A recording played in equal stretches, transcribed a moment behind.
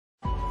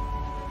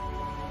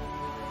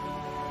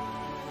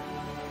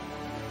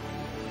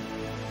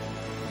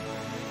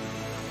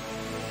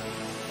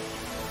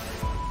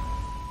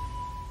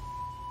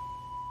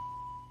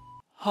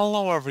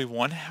Hello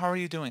everyone, how are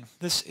you doing?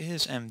 This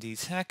is MD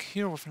Tech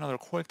here with another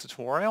quick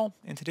tutorial.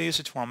 In today's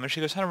tutorial, I'm going to show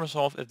you guys how to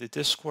resolve if the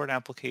Discord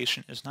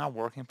application is not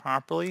working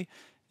properly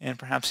and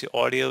perhaps the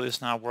audio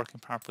is not working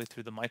properly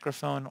through the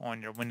microphone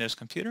on your Windows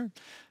computer.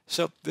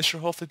 So this should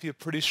hopefully be a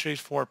pretty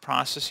straightforward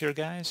process here,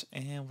 guys,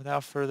 and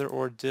without further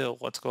ado,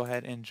 let's go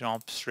ahead and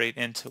jump straight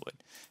into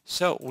it.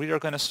 So we are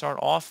going to start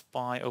off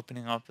by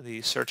opening up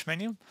the search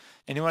menu,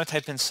 and you want to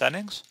type in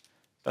settings.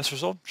 Best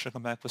result should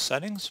come back with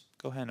settings.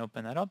 Go ahead and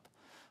open that up.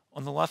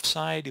 On the left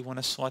side, you want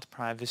to select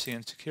privacy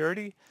and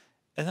security.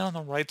 And then on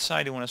the right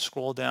side, you want to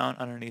scroll down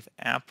underneath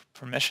app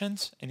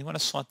permissions and you want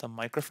to select the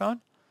microphone.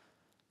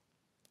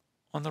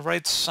 On the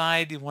right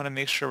side, you want to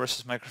make sure where it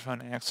says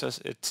microphone access,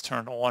 it's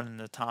turned on in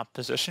the top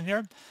position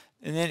here.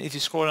 And then if you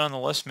scroll down the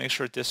list, make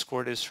sure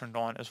Discord is turned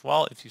on as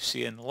well if you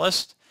see it in the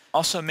list.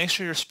 Also, make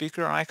sure your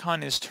speaker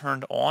icon is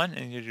turned on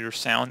and your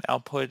sound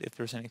output, if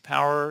there's any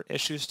power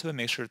issues to it,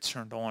 make sure it's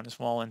turned on as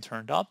well and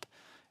turned up.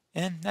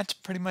 And that's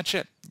pretty much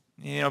it.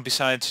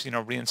 Besides,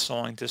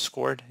 reinstalling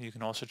Discord, you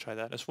can also try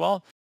that as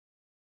well.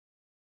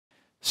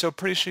 So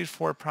pretty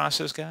straightforward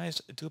process,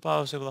 guys. I do hope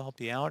I was able to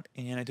help you out,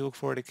 and I do look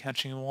forward to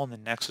catching you all in the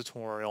next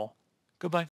tutorial. Goodbye.